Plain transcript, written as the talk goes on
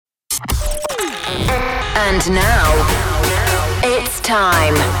And now, it's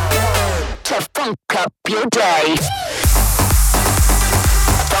time to funk up your day.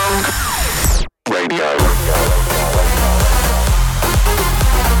 Funk Radio.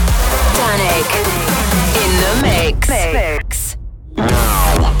 Danik in the mix.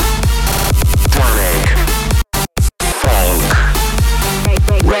 Now, Danik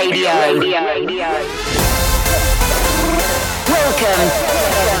Funk Radio. Welcome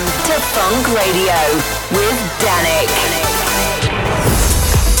to Funk Radio with Danik.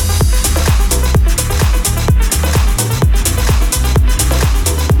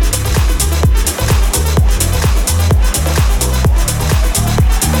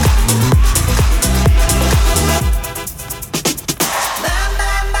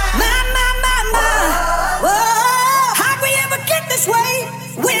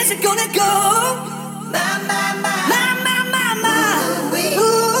 Where's it gonna go?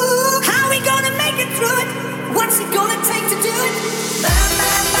 Ooh, how we gonna make it through it? What's it gonna take to do it?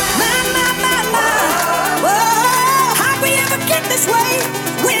 Whoa, how we ever get this way?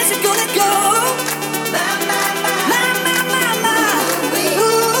 Where's it gonna go?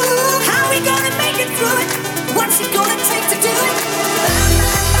 Ooh, how we gonna make it through it? What's it gonna take to do it?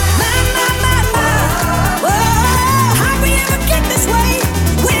 Whoa, how we ever get this way?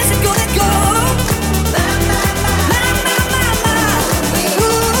 Where's it gonna go?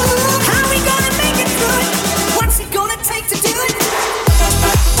 Ooh, how we gonna make it through it? What's it gonna take to do it?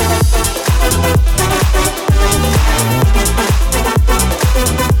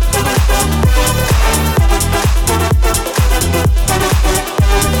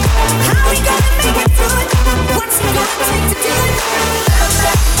 How we gonna make it through it? What's it gonna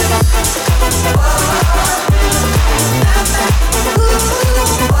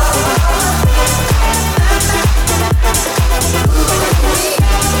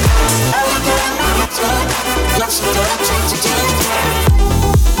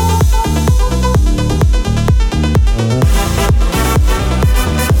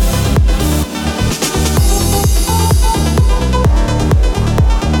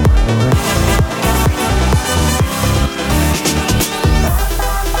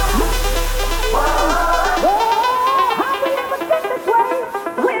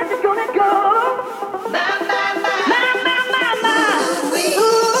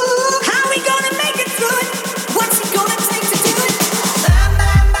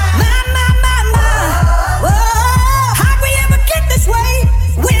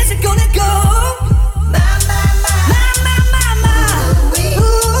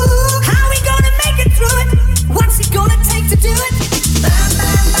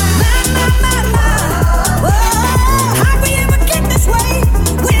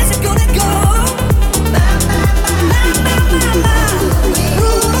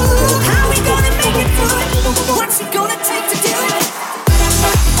take to do it?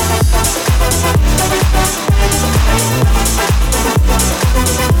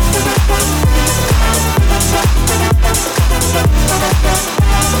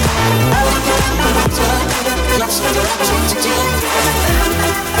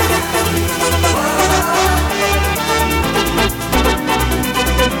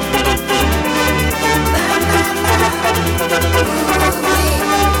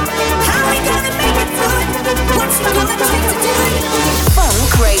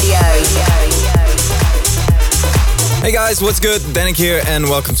 What's good? Danik here and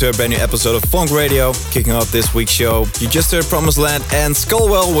welcome to a brand new episode of Funk Radio. Kicking off this week's show, you just heard Promised Land and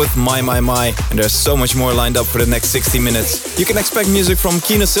Skullwell with My. And there's so much more lined up for the next 60 minutes. You can expect music from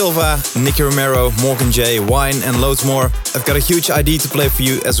Kina Silva, Nicky Romero, Morgan J, Wine and loads more. I've got a huge ID to play for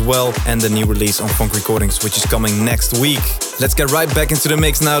you as well and the new release on Funk Recordings, which is coming next week. Let's get right back into the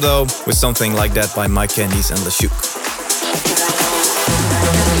mix now though, with something like that by Mike Candies and LaShook.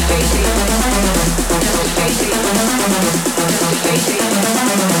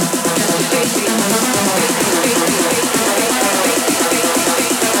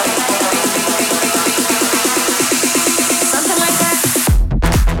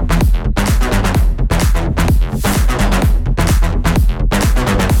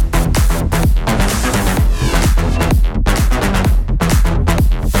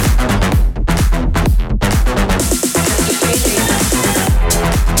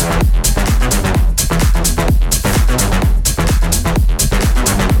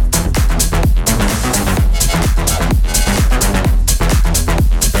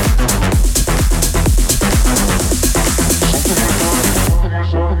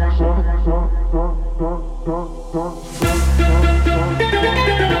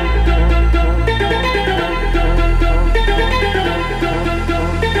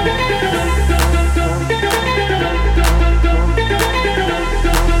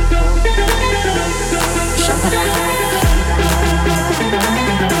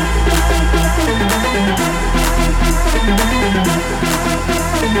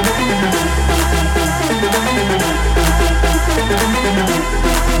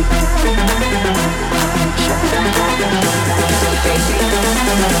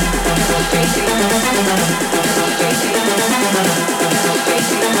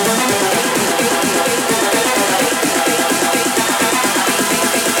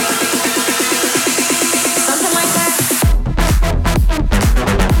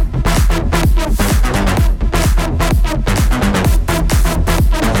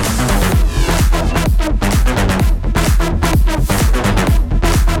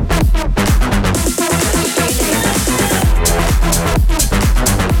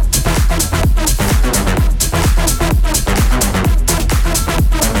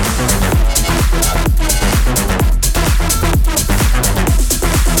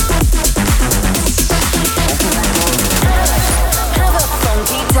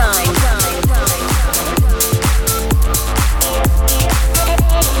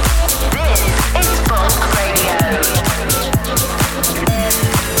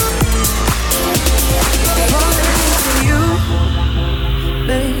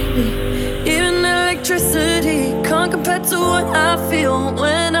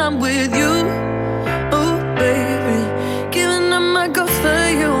 with you. Oh, baby, giving up my ghost for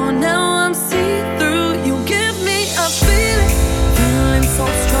you. Now I'm see-through. You give me a feeling, feeling so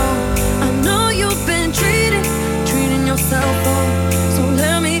strong. I know you've been treating yourself wrong. So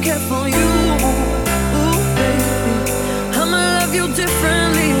let me care for you. Oh, baby, I'ma love you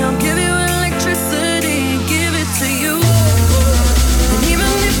differently. I'll give you electricity, give it to you. And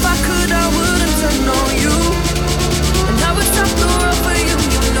even if I could, I wouldn't turn on you. And I would stop the world for you.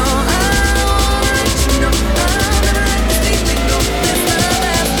 You know I wanna let you know I'm gonna let this feeling go. This love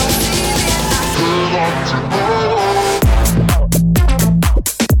has no ceiling.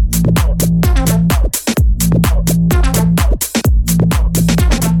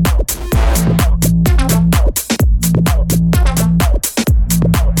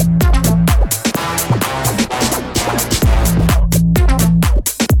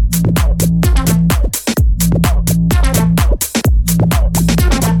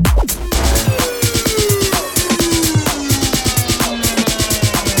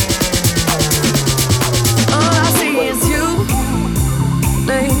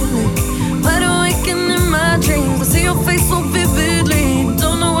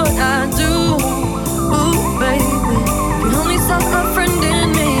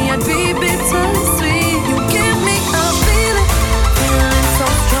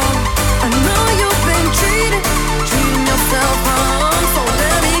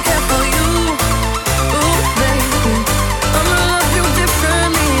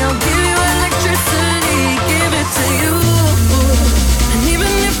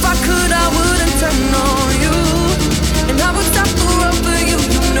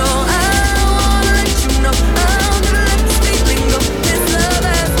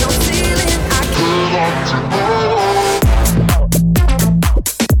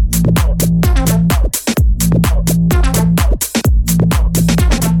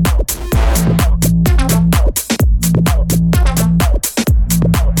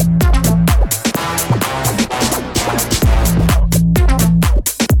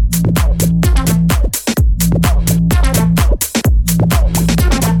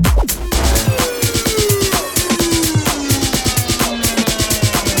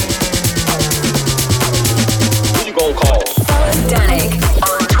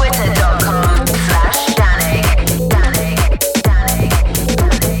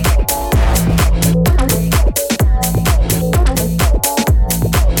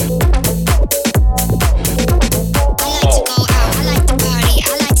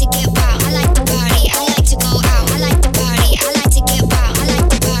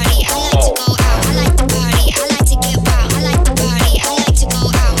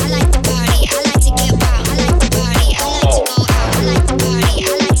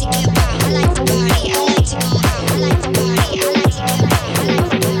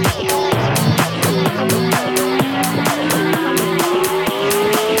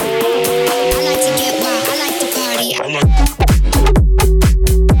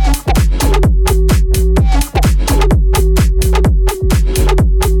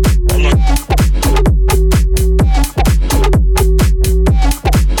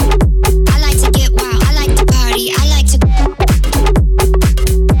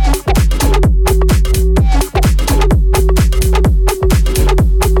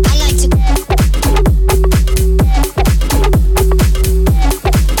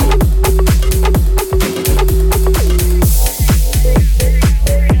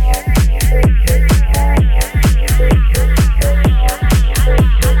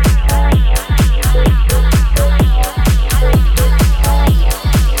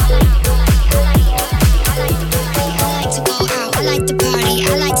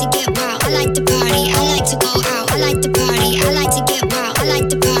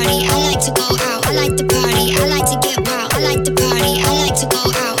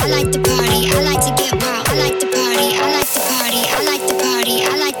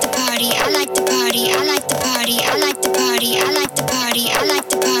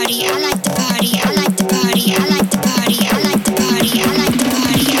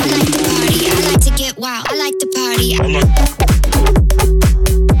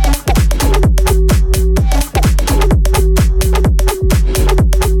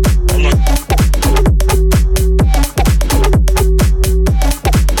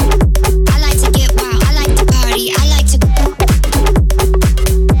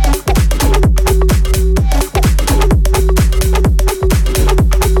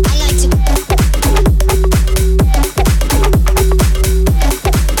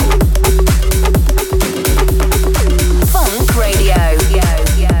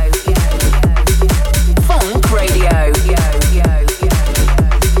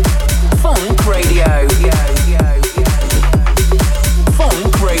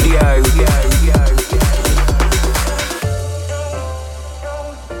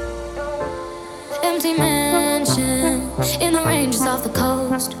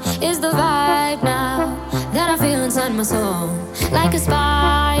 ghost is the vibe now that I feel inside my soul. Like a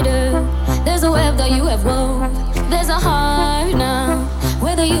spider, there's a web that you have wove. There's a heart now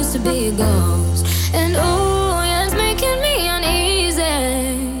where there used to be a ghost. And ooh, yeah, it's making me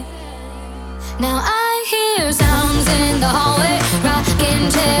uneasy. Now I hear sounds in the hallway, rocking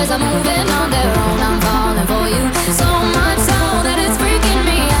chairs are moving on their own. I'm falling for you, so much so that it's freaking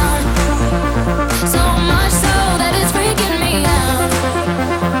me out. So much so that it's freaking me out.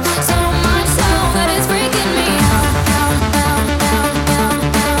 So much so that it's freaking me out.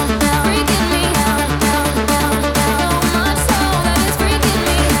 Freaking me out. So much so that it's freaking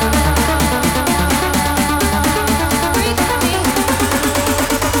me out. Freaking me.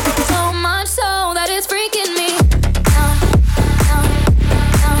 So much so that it's freaking me out.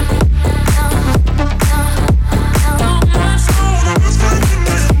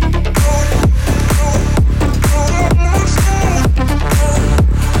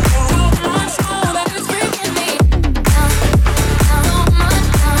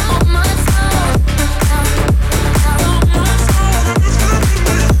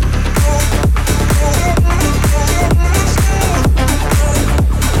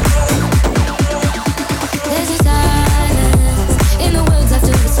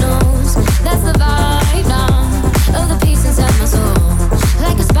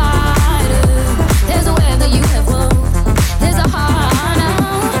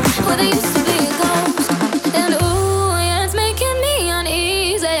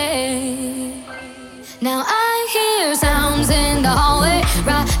 Now I hear sounds in the hallway,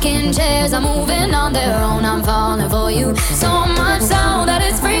 rocking chairs are moving on their own. I'm falling for you, so much so that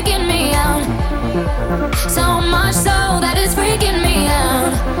it's freaking me out. So much so that it's freaking me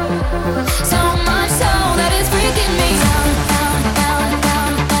out. So much so that it's freaking me out.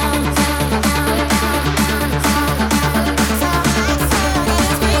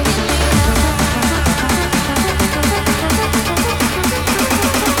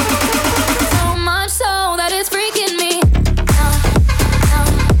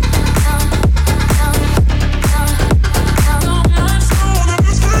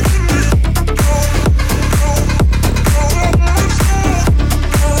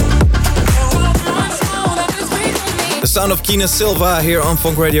 Sound of Kina Silva here on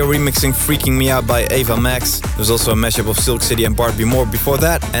Funk Radio, remixing Freaking Me Out by Ava Max. There's also a mashup of Silk City and Bart B. Moore before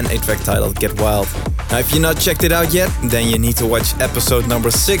that, and a track titled Get Wild. Now if you've not checked it out yet, then you need to watch episode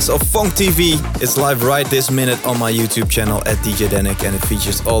number 6 of Funk TV. It's live right this minute on my YouTube channel at DJ Danik, and it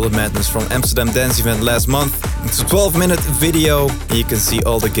features all the madness from Amsterdam Dance Event last month. It's a 12-minute video, and you can see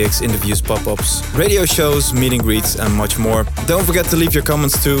all the gigs, interviews, pop-ups, radio shows, meet and greets, and much more. Don't forget to leave your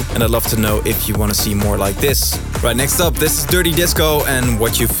comments too, and I'd love to know if you want to see more like this. Right, next up, this is Dirty Disco and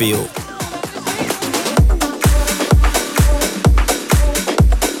What You Feel.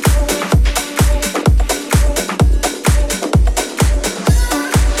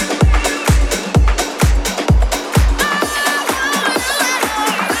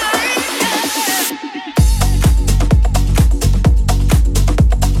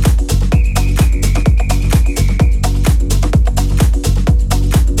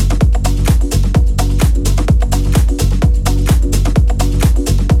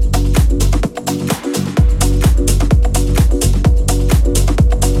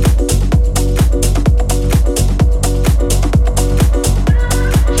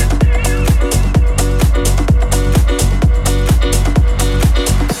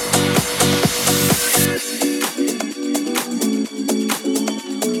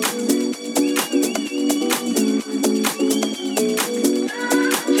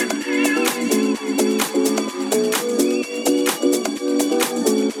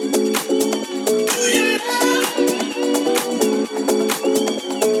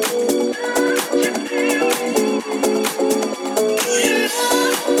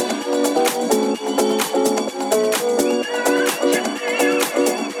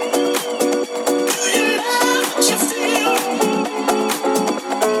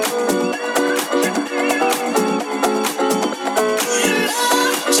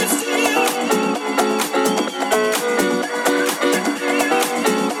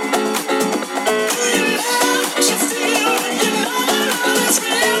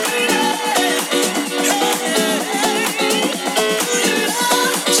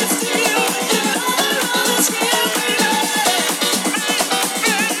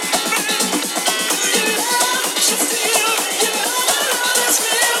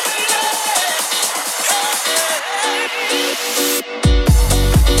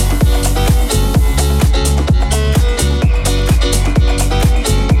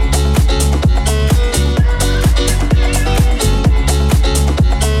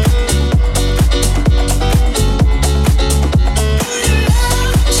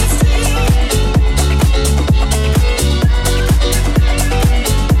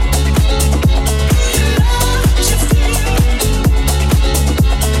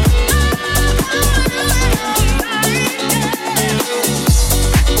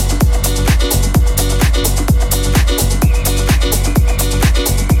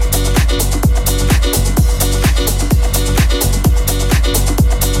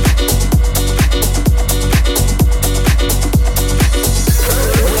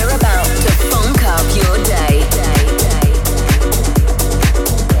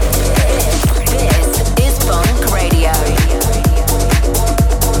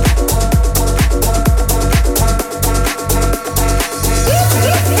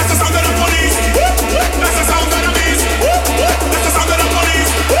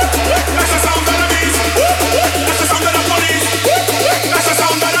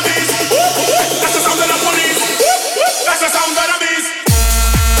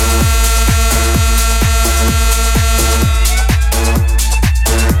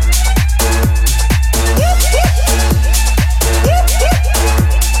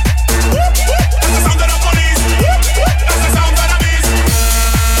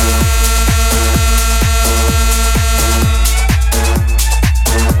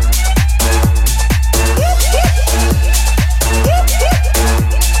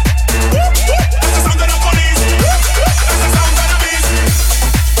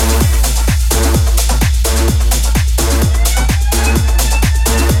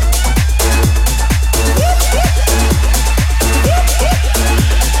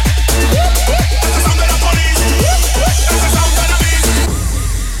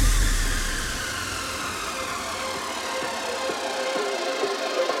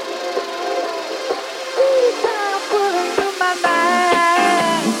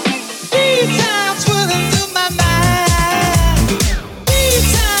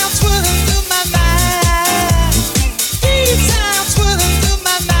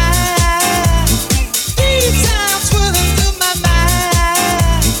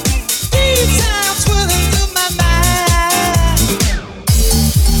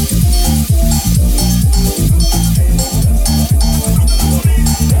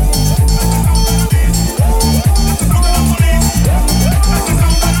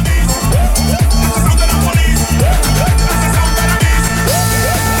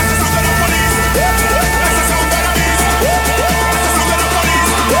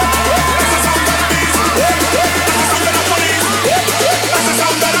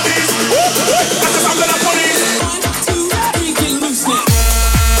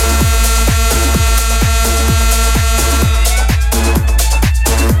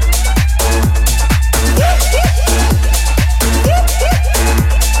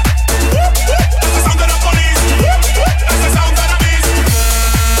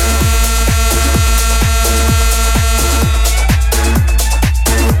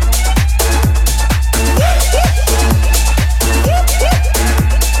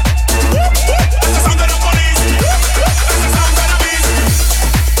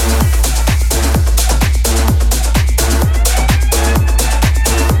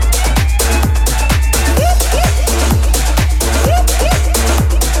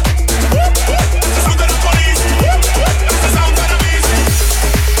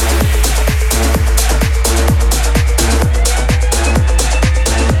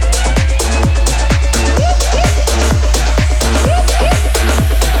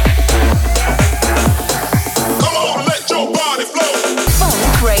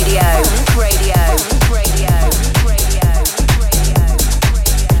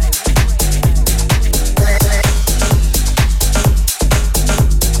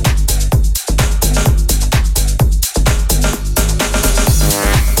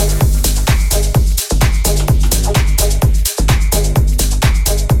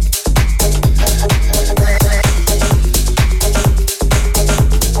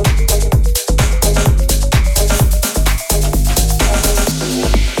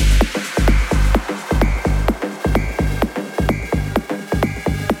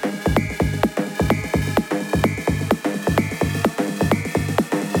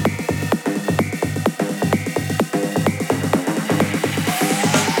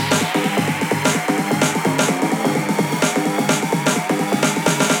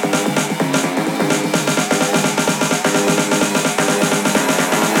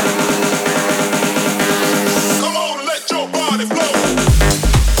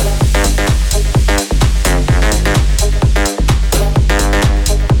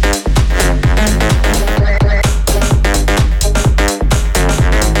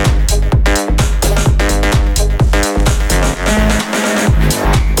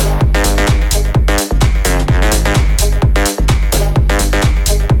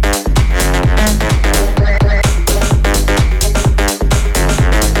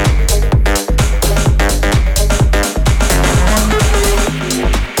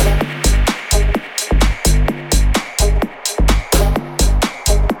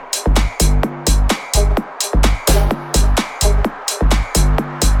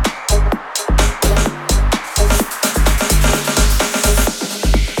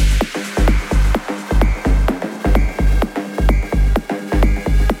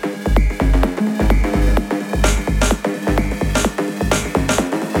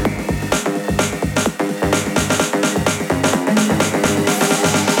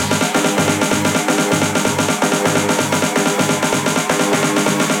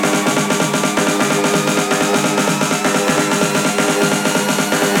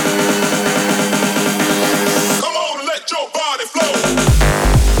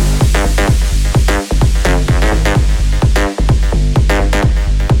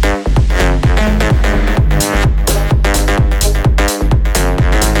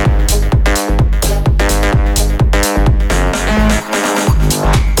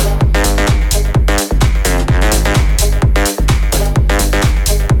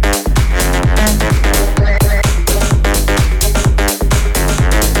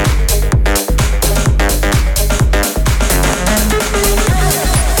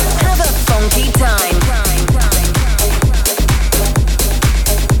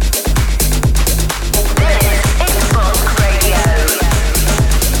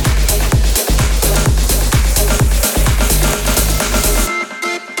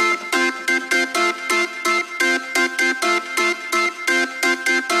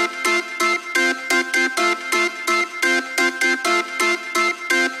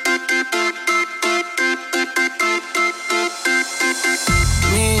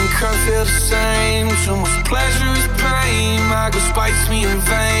 same. Too much pleasure is pain. My girl spites me in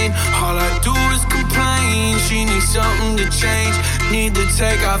vain. All I do is complain. She needs something to change. Need to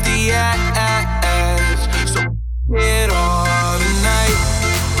take off the ass. So get all tonight.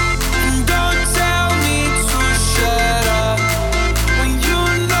 And don't tell me to shut up when you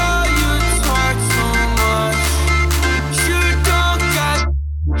know you talk too much. You don't got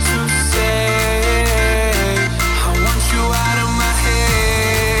to say. I want you out of my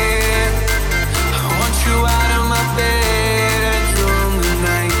head. I want you out of my bedroom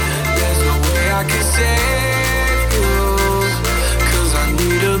tonight. There's no way I can save you, 'cause I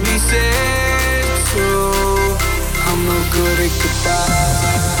need to be saved too. I'm no good at goodbye.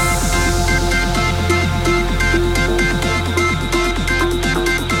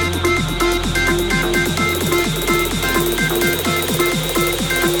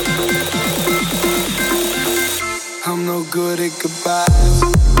 I'm no good at goodbyes.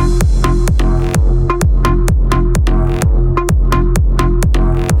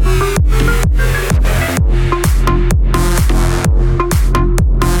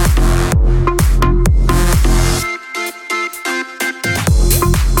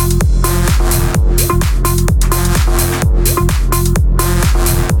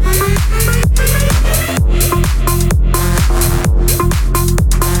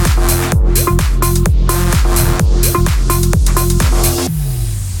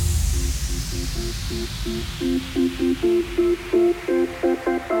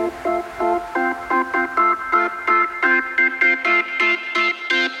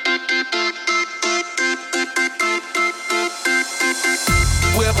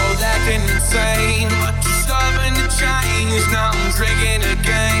 We're both acting insane, but you're stubborn to change. Now I'm drinking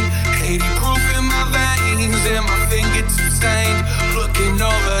again. 80 proof in my veins, and my fingertips stained. Looking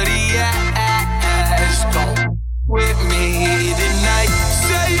over the ash. Don't with me tonight.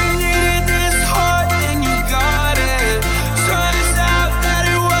 Say you needed this heart, and you got it. Turns out that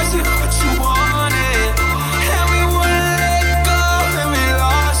it wasn't what you wanted, and we wouldn't let go, and we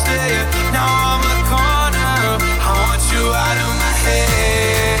lost it. Now I'm a corner. I want you out of my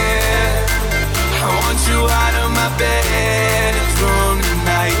head. I want you out of my bedroom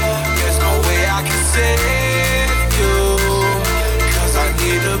tonight. There's no way I can save you, 'cause I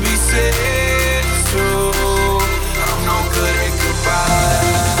need to be saved too. I'm no good at goodbye.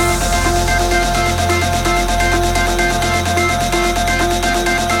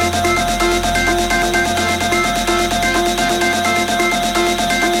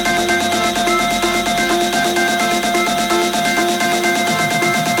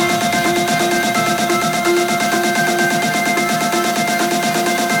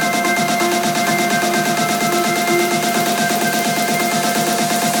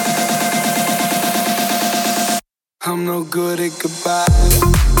 I'm no good at goodbyes.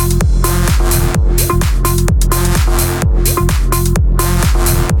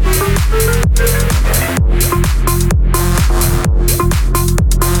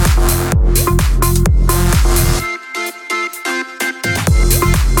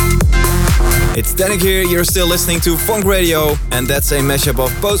 It's Danik here, you're still listening to Funk Radio, and that's a mashup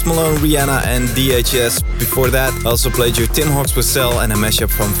of Post Malone, Rihanna and DHS. Before that, I also played you Tim Hawks with Cell and a mashup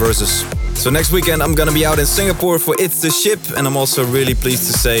from Versus. So next weekend I'm gonna be out in Singapore for It's the Ship, and I'm also really pleased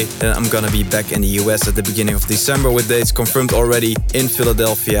to say that I'm gonna be back in the US at the beginning of December with dates confirmed already in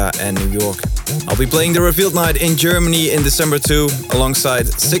Philadelphia and New York. I'll be playing the Revealed Night in Germany in December too,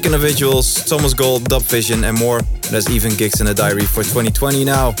 alongside Sick Individuals, Thomas Gold, Dub Vision and more. There's even gigs in the diary for 2020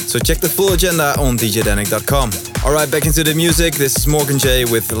 now, so check the full agenda on djdanik.com. Alright, back into the music, this is Morgan J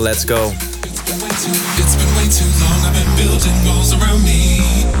with Let's Go. It's been way too long, I've been building walls around me.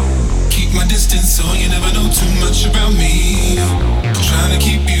 Keep my distance so you never know too much about me. Trying to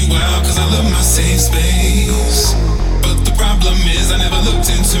keep you out cause I love my safe space. But the problem is I never looked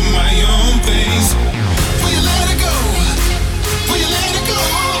into my own face. Will you let it go? Will you let it go?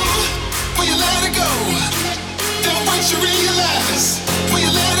 Will you let it go? Then once you realize, will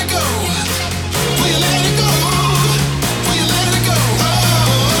you let it go? Will you let it go? Will you let it go? Oh,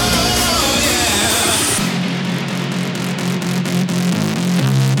 yeah.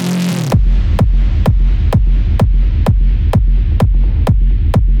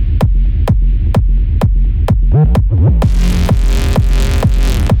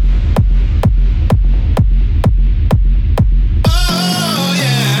 Oh,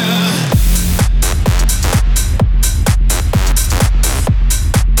 yeah.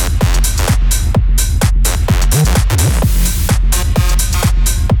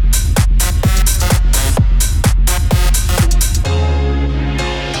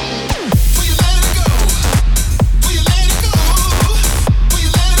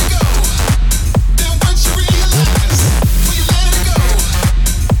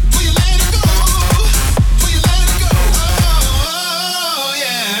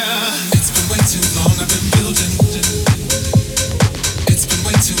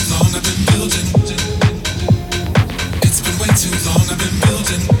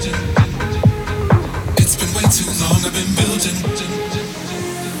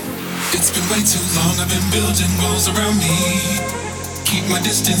 way too long, I've been building walls around me. Keep my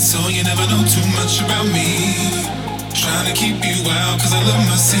distance so you never know too much about me. Trying to keep you out cause I love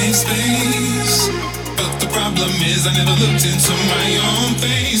my safe space. But the problem is I never looked into my own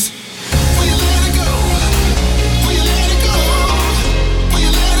face. Will you let it go? Will you let it go? Will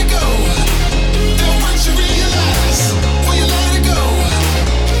you let it go? Then once you realize, will you let it go?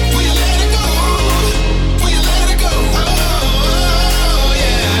 Will you let it go? Will you let it go? Oh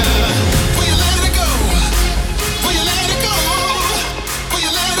yeah. Will you let it go? Will you let it go? Will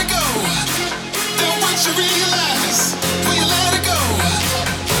you let it go? Then once you realize, will you let it go?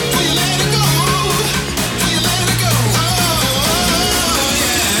 Will you let it go? Will you let it go? Oh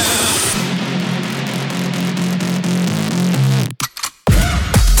yeah.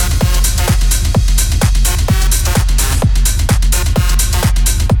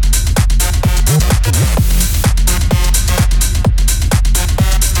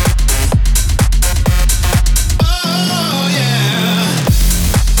 Oh yeah.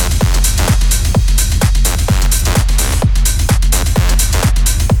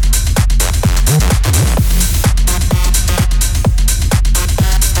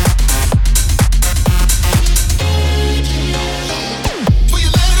 Will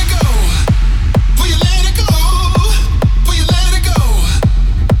you let it go? Will you let it go? Will you let it go?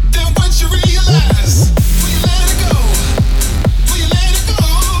 Then once you realize, will you let it go? Will you let it go?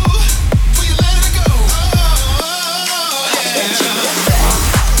 Will you let it go? Oh yeah.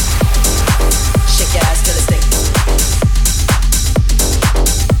 Shake your ass to the sink.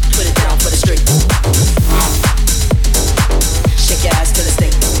 Put it down for the street. Shake your ass to the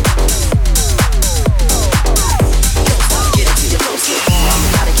sink. Get it to your close.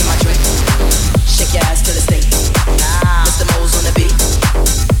 Gotta get my drink. Shake your ass to the sink. Mr. Mo's on the beat.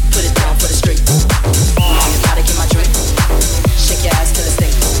 Put it down for the street. Gotta get my drink. Shake your ass to the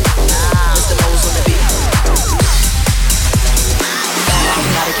sink. Mr. Mo's on the beat.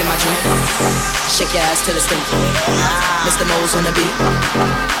 Gotta get my drink. Shake your ass to the sink. Mr. Mo's on the beat.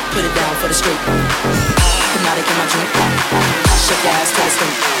 Put it down for the street. Hypnotic in my drink. Shake your ass to the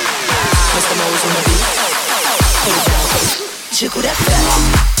sink. Mr. Mo's on the beat. Put it down for the street. Jiggle that fat.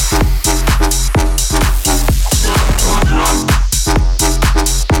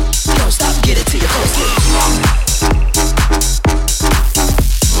 Don't stop, get it to your close.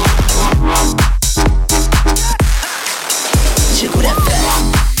 Jiggle that fat.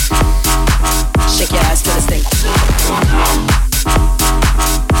 Shake your ass to the sink.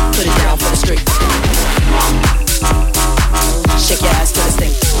 Put it down for the street. Shake your ass to the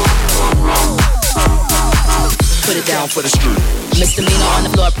sink. Put it down for the street. Misdemeanor on the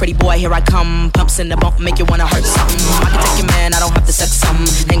floor, pretty boy, here I come. Pumps in the bump, make you wanna hurt something. I can take your man, I don't have to sex some.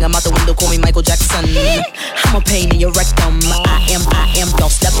 Hang him out the window, call me Michael Jackson. I'm a pain in your rectum. I am,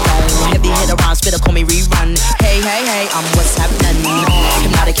 don't step on. Heavy hitter rhyme, spitter, call me rerun. Hey, I'm what's happening.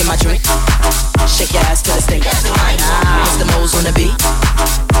 Hypnotic in my drink. Shake your ass to the stink. Mr. Mo's on the beat.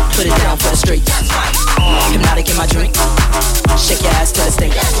 Put it down for the street. Hypnotic in my drink. Shake your ass to the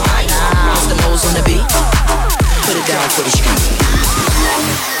stink. Mr. Mo's on the beat. Put it down for the street.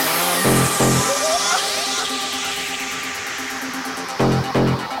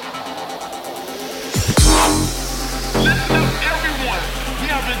 Listen up, everyone. We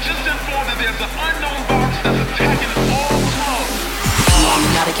have been just informed that there's an unknown box that's attacking all clubs.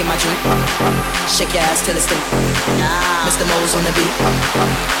 Hypnotic in my drink. Shake your ass till it's stink. Mr. Mo's on the beat.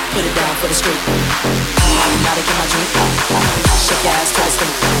 Put it down for the street. Hypnotic in my drink. Shake your ass till it's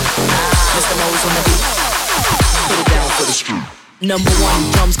stink. Mr. Mo's on the beat. Put it down for the street. Number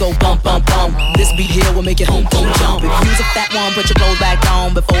one, drums go bump, bump, bump. This beat here will make it home, boom, jump. If you's a fat one, put your clothes back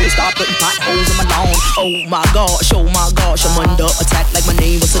on before they start putting potholes in my lawn. Oh my gosh, I'm under attack like my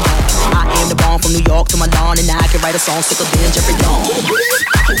name was Saddam. I am the bomb from New York to my lawn, and I can write a song sicker than Jeffrey Dawn.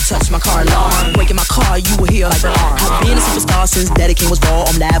 Who touched my car alarm? Breaking my car, you were here like an arm. I've been a superstar since Daddy King was raw.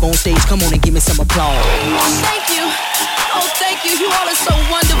 I'm live on stage, come on and give me some applause. Thank you. Oh, thank you. You all are so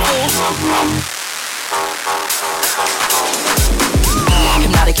wonderful.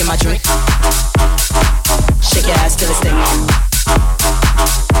 Hypnotic in my drink. Shake your ass till it's stink.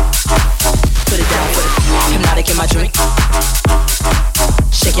 Put it down for it. Hypnotic in my drink.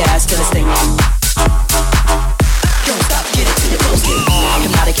 Shake your ass till it's stink. Don't stop, get it till you're close.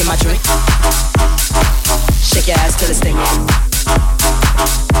 Hypnotic in my drink. Shake your ass till it's stink.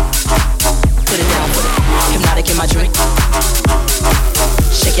 Put it down for it. Hypnotic in my drink.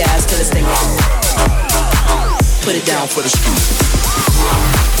 Shake your ass till it's stink. Put it down for the street.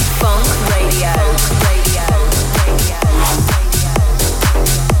 Funk Radio.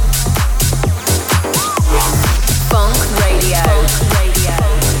 Funk Radio.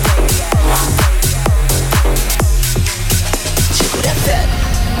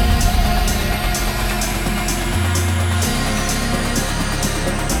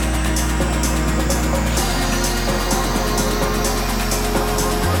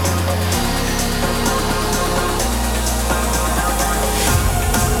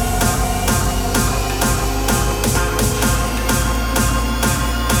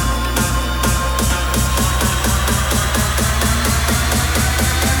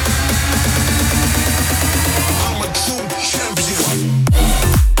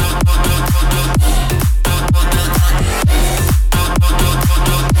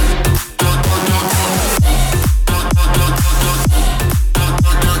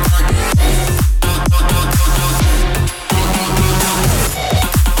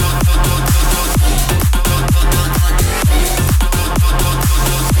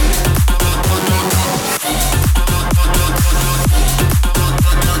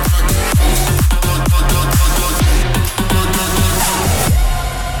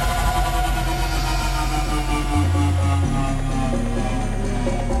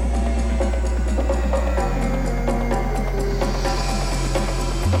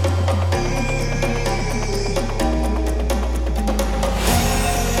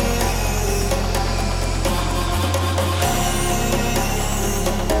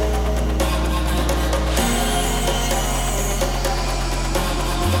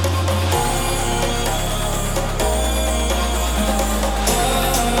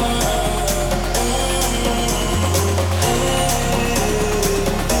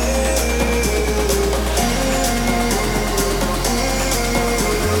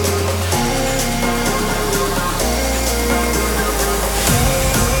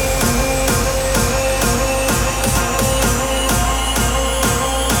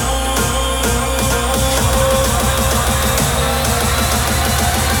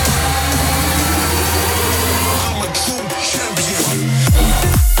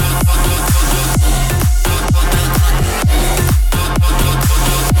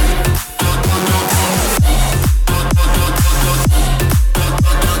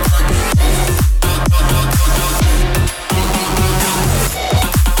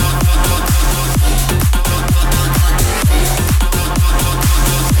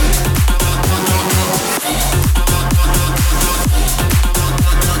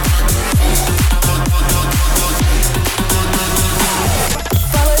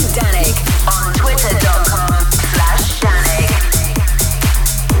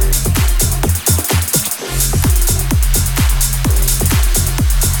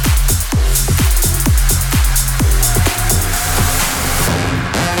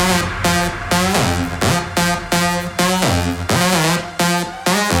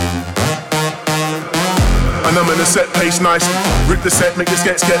 set pace nice. Rip the set, make the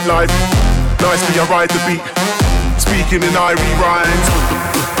skets get live. Nicely I ride the beat, speaking in Irie rhymes.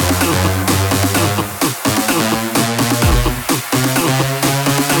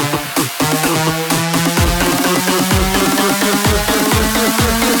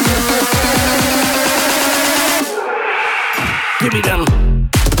 Give me them.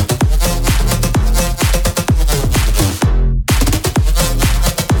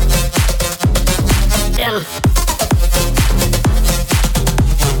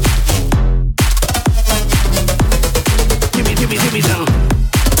 Give me them.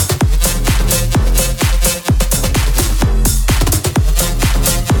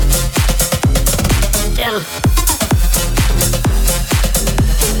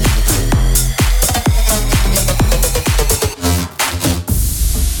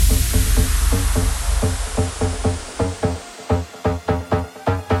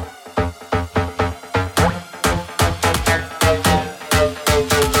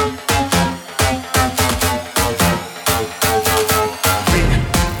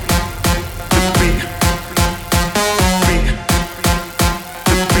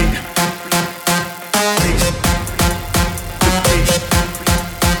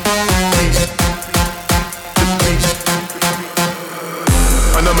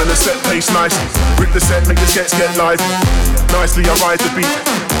 Nice, rip the set, make the skets get live. Nicely I ride the beat,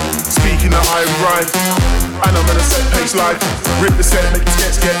 speaking that I rhyme. And I'm gonna set pace live. Rip the set, make the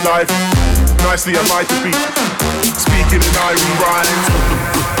skets get live. Nicely I ride the beat, speaking in Irie rhymes.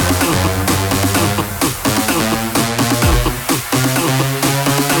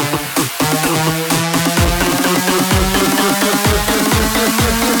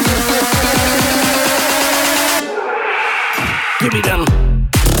 Give me them.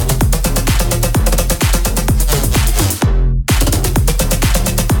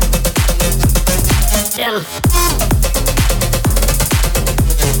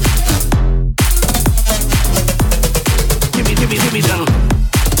 Give me them.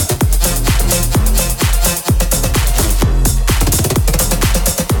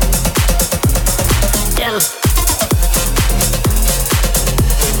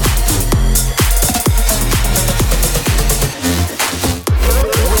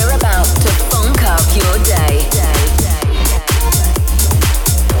 We're about to funk up your day.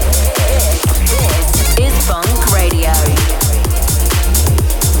 This is Funk Radio.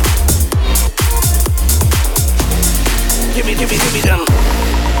 Give me them.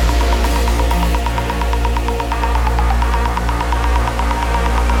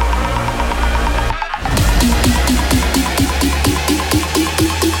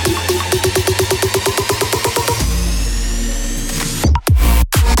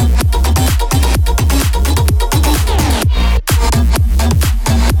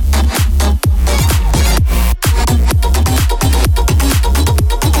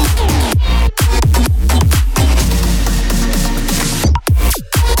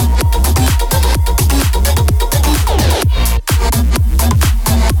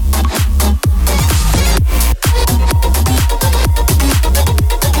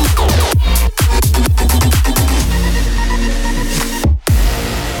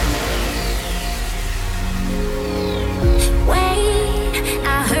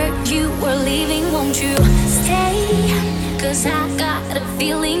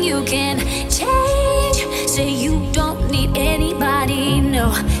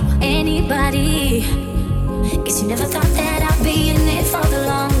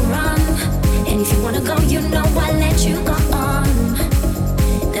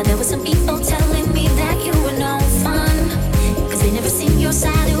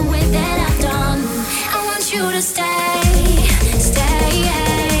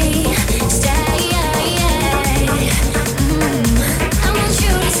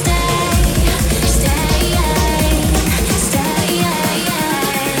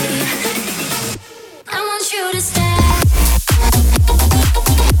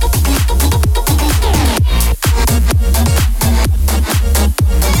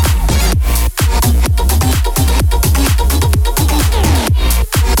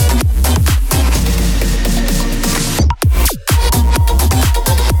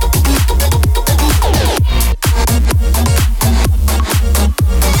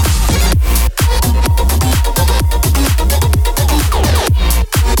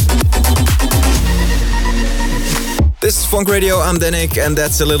 Funk Radio, I'm Danik, and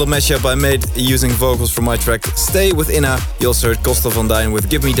that's a little mashup I made using vocals from my track Stay with Inna. You also heard Costa Van Dyne with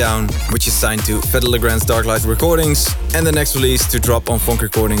Give Me Down, which is signed to Fedde Le Grand's Darklight Recordings, and the next release to drop on Funk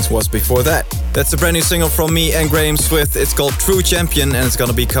Recordings was before that. That's a brand new single from me and Graham Swift. It's called True Champion, and it's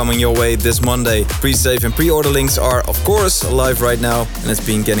gonna be coming your way this Monday. Pre-save and pre-order links are, of course, live right now, and it's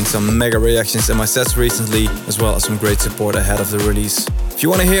been getting some mega reactions in my sets recently, as well as some great support ahead of the release. If you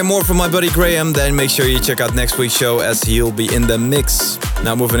want to hear more from my buddy Graham, then make sure you check out next week's show as he'll be in the mix.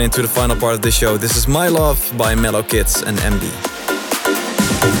 Now moving into the final part of the show, this is My Love by Mellow Kids and MD.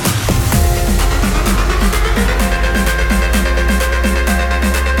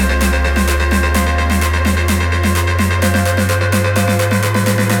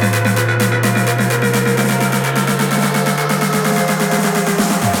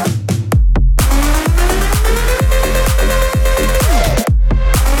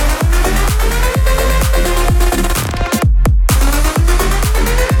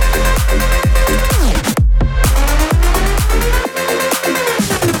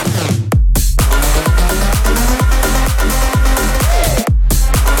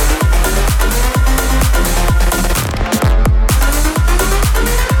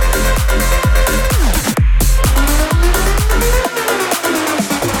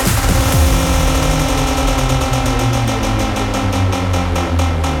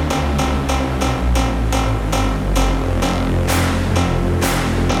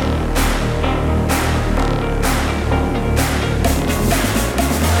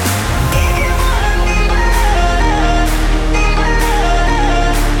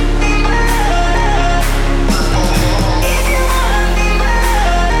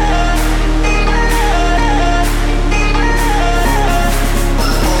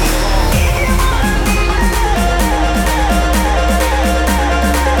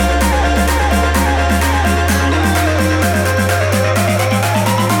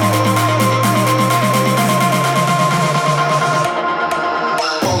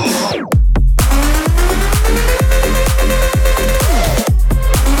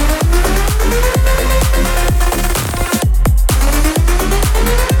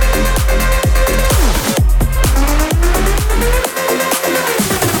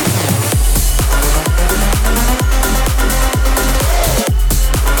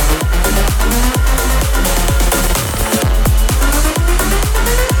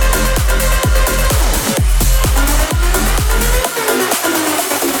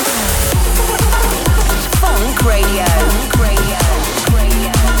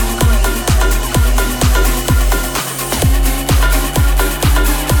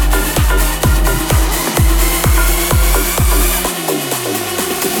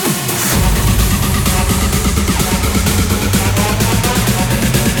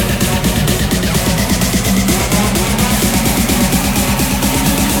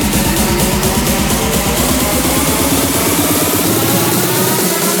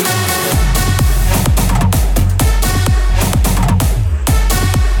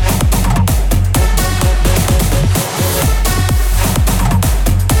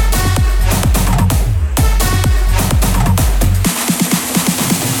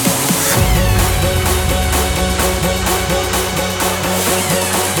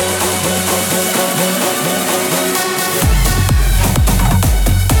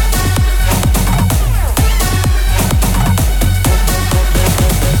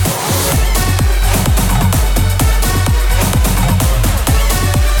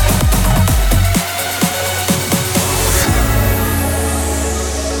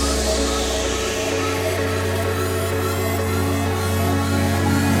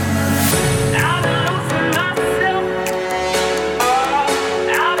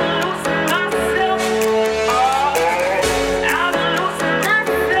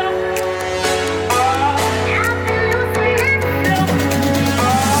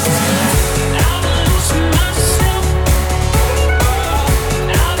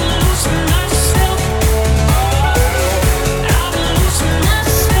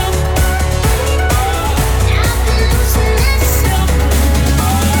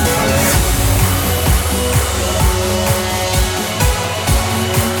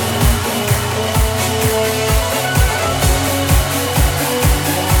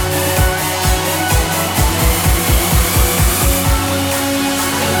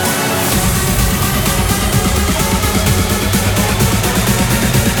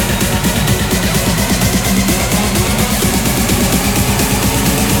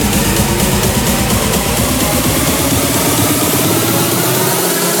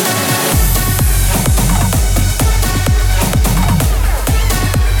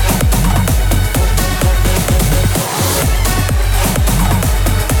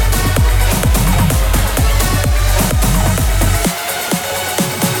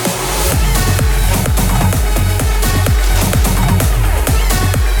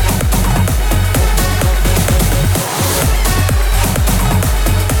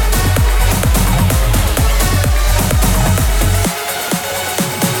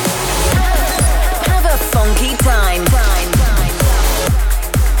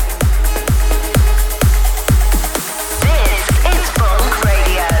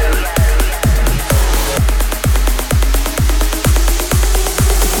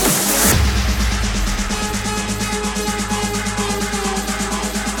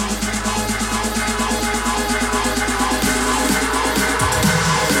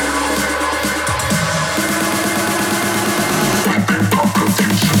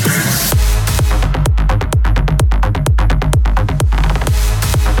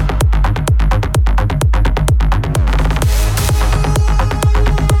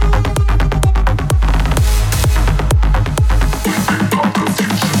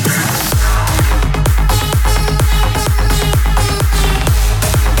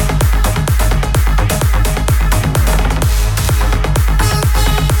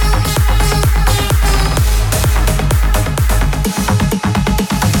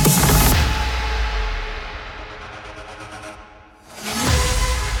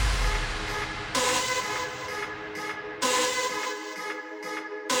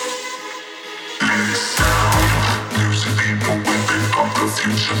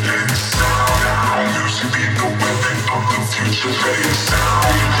 Now.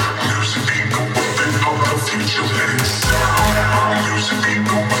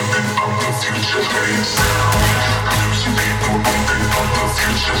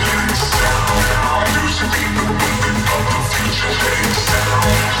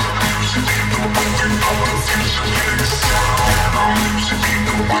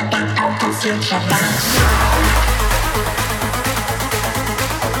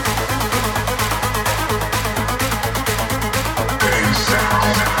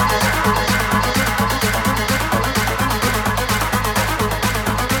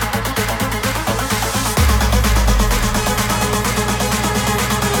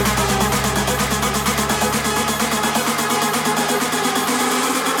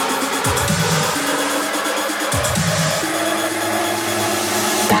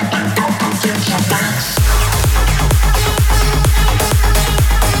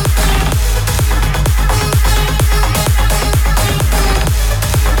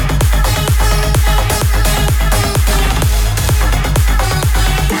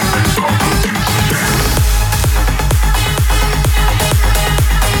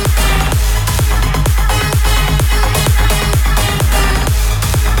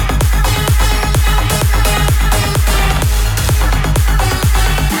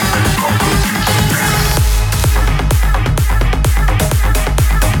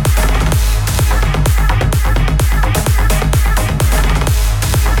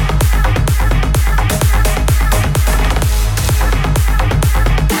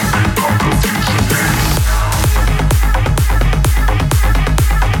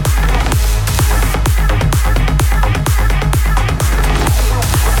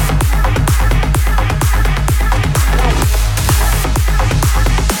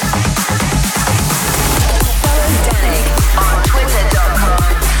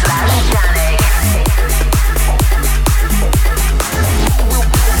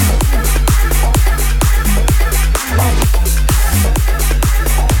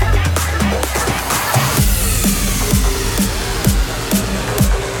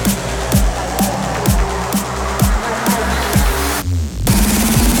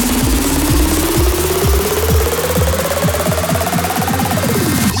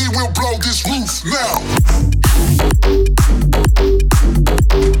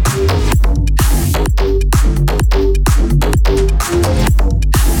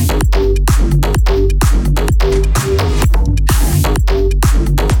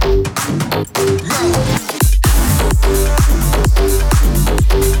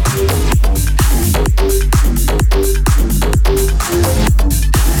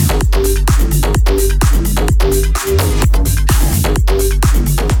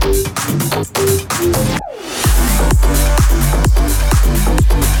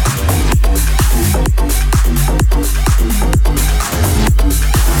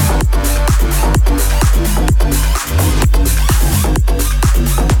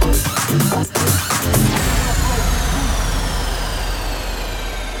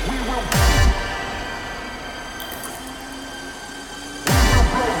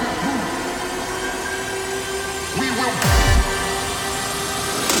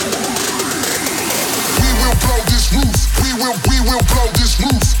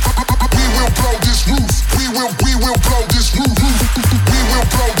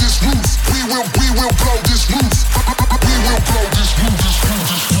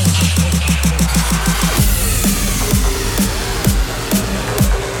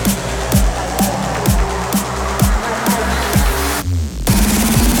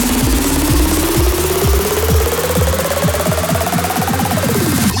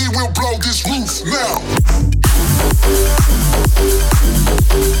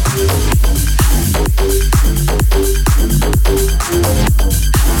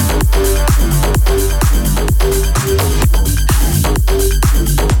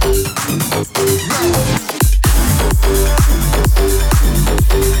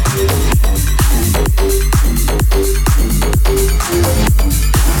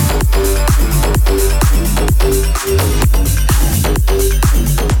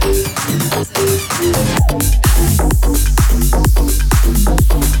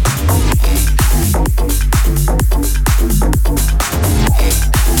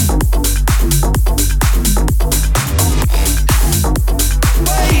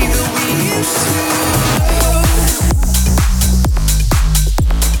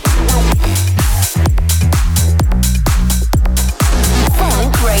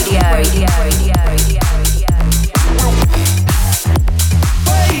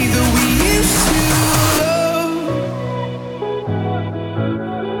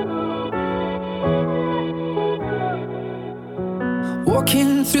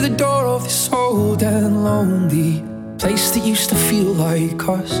 Walking through the door of this old and lonely place that used to feel like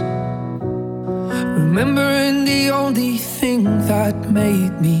us. Remembering the only thing that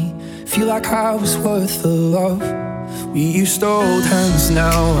made me feel like I was worth the love. We used to hold hands,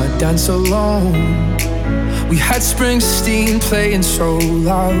 now I dance alone. We had Springsteen playing so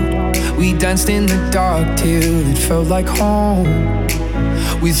loud. We danced in the dark till it felt like home.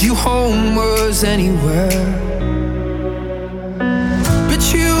 With you, home was anywhere.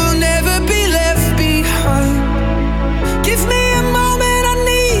 But you will never be left behind. Give me a moment, I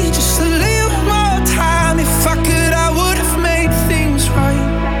need just a little more time. If I could, I would have made things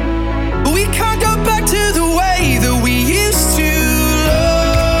right. But we can't go back to the way that we used to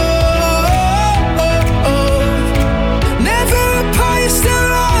love. Never apart, you're still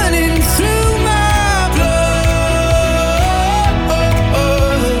running through my blood.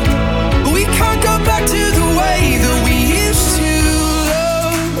 But we can't go back to the way that we used to.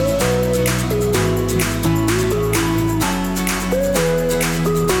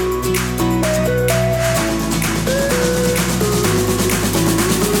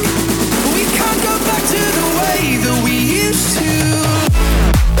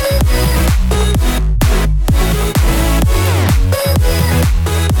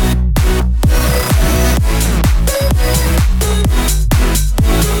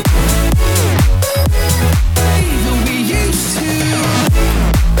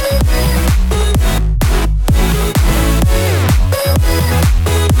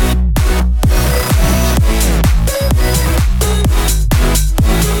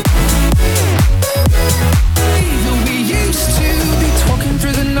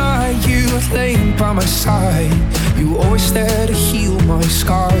 By my side, you were always there to heal my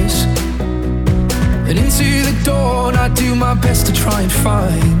scars. And into the dawn, I do my best to try and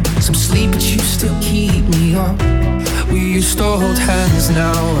find some sleep, but you still keep me up. We used to hold hands,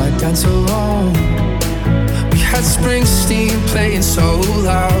 now I dance alone. We had Springsteen playing so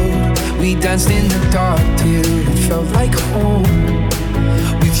loud. We danced in the dark till it felt like home.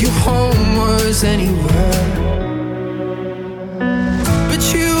 With you, home was anywhere. But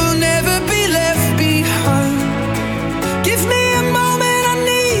you will never be left behind. Give me a moment, I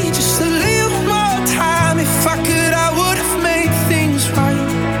need just a little more time. If I could, I would have made things right.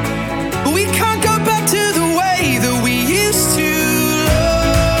 But we can't go back to the way that we used to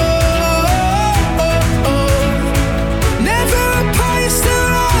love. Never apart, you're still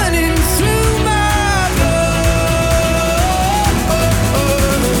running through my blood.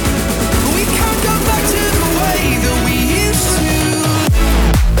 But we can't go back to the way that we used to.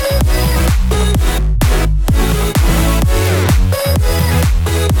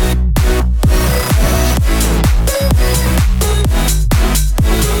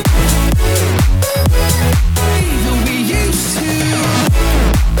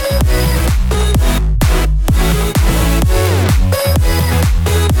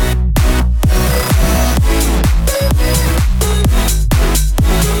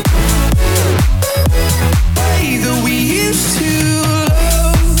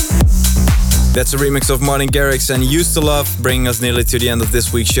 That's a remix of Martin Garrix and Used to Love, bringing us nearly to the end of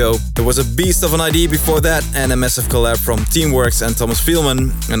this week's show. There was a beast of an ID before that, and a massive collab from Teamworks and Thomas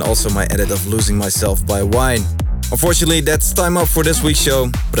Fielman, and also my edit of Losing Myself by Wine. Unfortunately, that's time up for this week's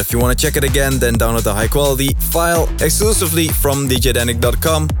show, but if you want to check it again, then download the high quality file exclusively from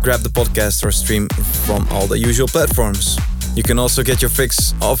djdanik.com, grab the podcast or stream from all the usual platforms. You can also get your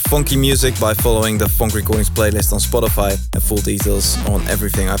fix of funky music by following the Funk Recordings playlist on Spotify, and full details on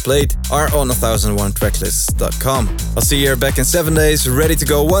everything I played are on 1001tracklist.com. I'll see you here back in 7 days, ready to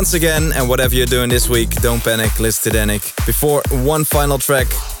go once again, and whatever you're doing this week, don't panic, listen to Danik. Before one final track,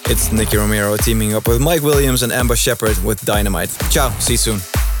 it's Nicky Romero teaming up with Mike Williams and Amber Shepherd with Dynamite. Ciao, see you soon.